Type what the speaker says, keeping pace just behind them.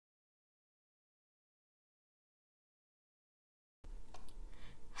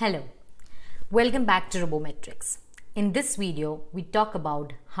Hello, welcome back to Robometrics. In this video, we talk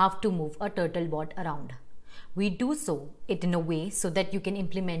about how to move a Turtlebot around. We do so it in a way so that you can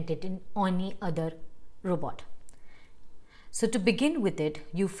implement it in any other robot. So to begin with it,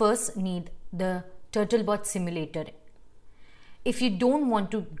 you first need the Turtlebot simulator. If you don't want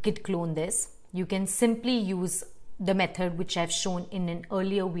to git clone this, you can simply use the method which I've shown in an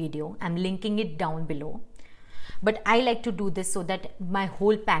earlier video. I'm linking it down below. But I like to do this so that my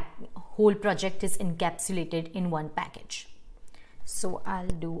whole project is encapsulated in one package. So I'll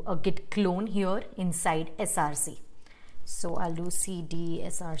do a git clone here inside src. So I'll do cd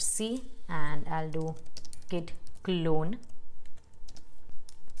src and I'll do git clone.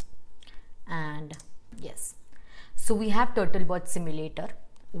 And yes, so we have Turtlebot simulator.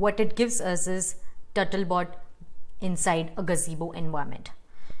 What it gives us is Turtlebot inside a Gazebo environment.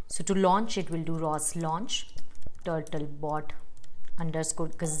 So to launch it, will do ROS launch Turtlebot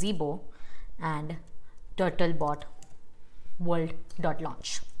 _ Gazebo and Turtlebot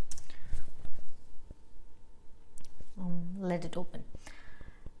world.launch. Let it open.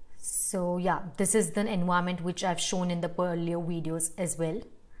 So yeah, this is the environment which I've shown in the earlier videos as well.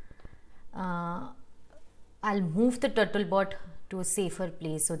 I'll move the Turtlebot to a safer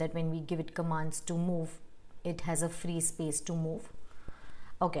place so that when we give it commands to move, it has a free space to move.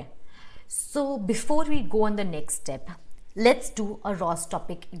 Okay. So before we go on the next step, let's do a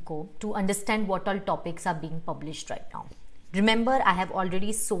Rostopic echo to understand what all topics are being published right now. Remember, I have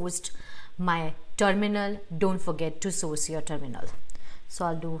already sourced my terminal. Don't forget to source your terminal. So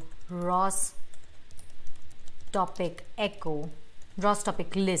I'll do Rostopic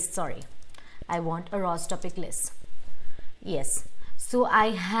list. Sorry, I want a Rostopic list. Yes. So I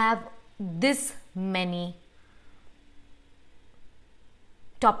have this many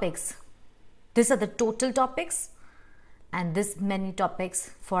topics. These are the total topics and this many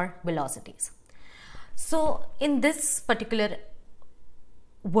topics for velocities. So in this particular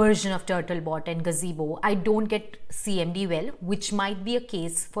version of Turtlebot and Gazebo, I don't get CMD well, which might be a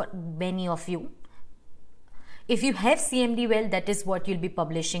case for many of you. If you have CMD well, that is what you'll be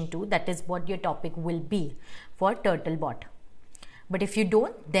publishing to. That is what your topic will be for Turtlebot. But if you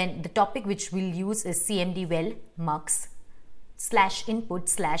don't, then the topic which we'll use is CMD well mux /input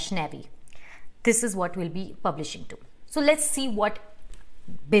 /navi. This is what we'll be publishing to. So let's see what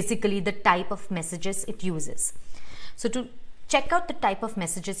basically the type of messages it uses. So to check out the type of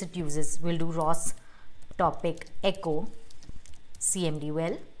messages it uses, we'll do Rostopic echo CMD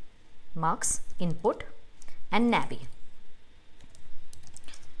well mux input and navi.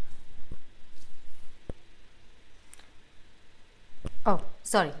 Oh,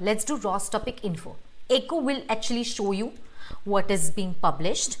 sorry, let's do Rostopic info. Echo will actually show you what is being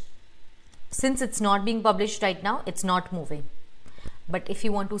published. Since it's not being published right now, it's not moving. But if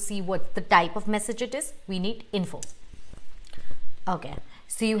you want to see what the type of message it is, we need info. Okay,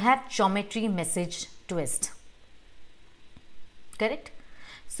 so you have geometry message twist. Correct?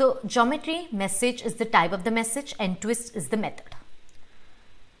 So geometry message is the type of the message and twist is the method.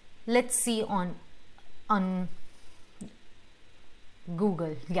 Let's see on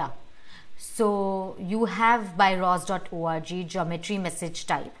Google. Yeah. So you have by ros.org geometry message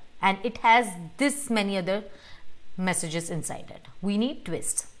type, and it has this many other messages inside it. We need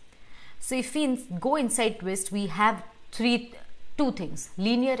twist. So if we go inside twist, we have two things,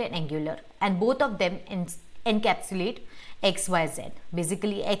 linear and angular, and both of them encapsulate x, y, z.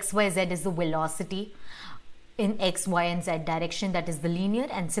 Basically x, y, z is the velocity in x, y and z direction, that is the linear,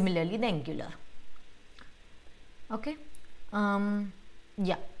 and similarly the angular. Okay.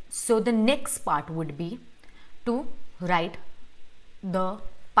 Yeah. So the next part would be to write the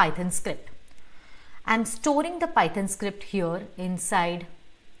Python script. I'm storing the Python script here inside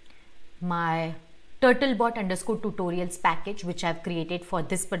my Turtlebot _ tutorials package, which I've created for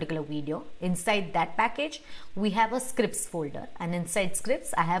this particular video. Inside that package, we have a scripts folder, and inside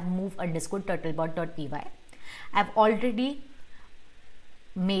scripts, I have move _ turtlebot.py. I've already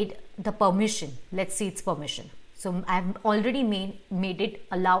made the permission. Let's see its permission. So I've already made it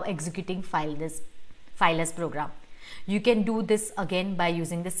allow executing file as program. You can do this again by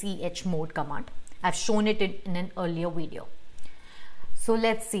using the chmod command. I've shown it in an earlier video. So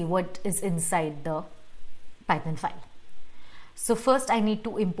let's see what is inside the Python file. So first I need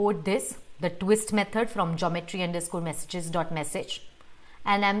to import the twist method from geometry _ messages.message,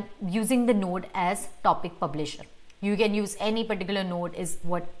 and I'm using the node as topic publisher. You can use any particular node is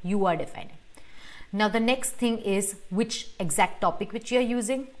what you are defining. Now the next thing is which exact topic which you are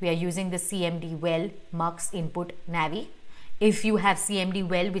using. We are using the CMD well mux input navi. If you have CMD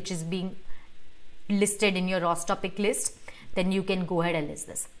well which is being listed in your Rostopic list, then you can go ahead and list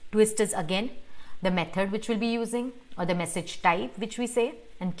this. Twist is again the method which we'll be using, or the message type which we say,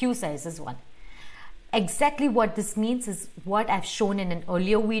 and queue size is 1. Exactly what this means is what I've shown in an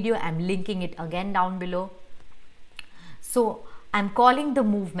earlier video. I'm linking it again down below. So I'm calling the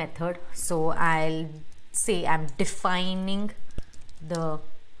move method. So I'll say I'm defining the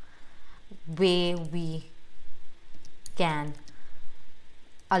way we can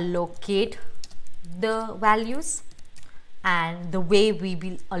allocate the values, and the way we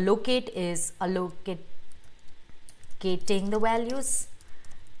will allocate is allocating the values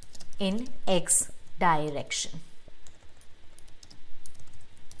in X direction.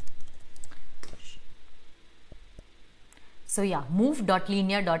 So yeah,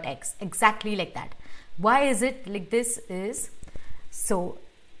 move.linear.x, exactly like that. Why is it like this is, so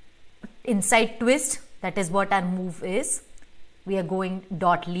inside twist, that is what our move is, we are going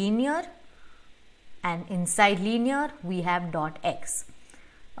dot linear, and inside linear we have dot x.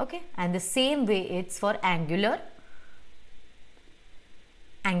 Okay, and the same way it's for angular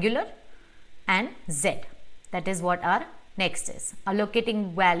and z. That is what our next is,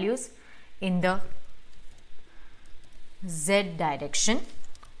 allocating values in the z direction.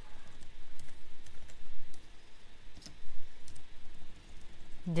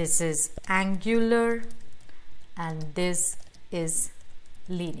 This is angular and this is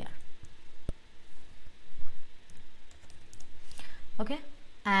linear. Okay,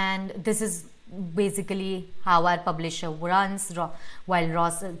 and this is basically how our publisher runs, while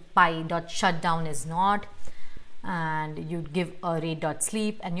ROS.py.shutdown is not, and you give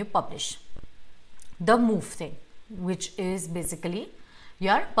array.sleep and you publish the move thing, which is basically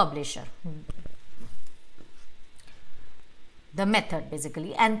your publisher, the method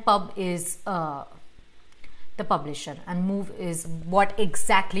basically, and pub is the publisher, and move is what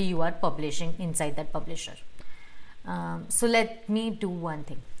exactly you are publishing inside that publisher. So let me do one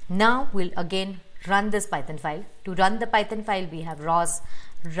thing. Now we'll again run this Python file. To run the Python file, we have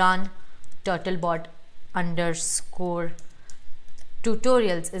Rosrun turtlebot underscore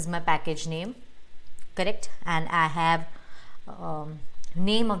tutorials is my package name, correct? And I have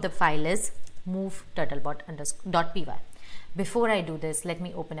name of the file is move turtlebot_.py. Before I do this, let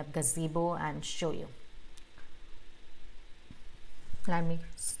me open up Gazebo and show you. Let me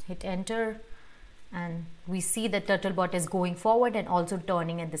hit enter, and we see the turtlebot is going forward and also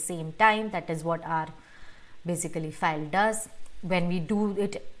turning at the same time. That is what our basically file does. When we do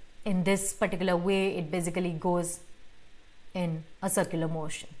it in this particular way, it basically goes in a circular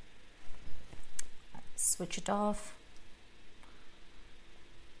motion. Switch it off.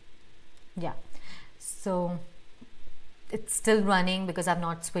 Yeah, so it's still running because I've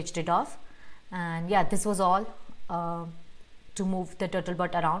not switched it off. And yeah, this was all to move the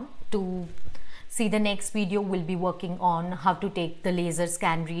turtlebot around. To see the next video, we'll be working on how to take the laser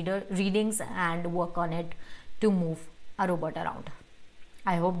scan readings and work on it to move a robot around.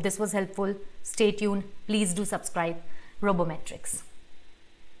 I hope this was helpful. Stay tuned. Please do subscribe. Robometrics.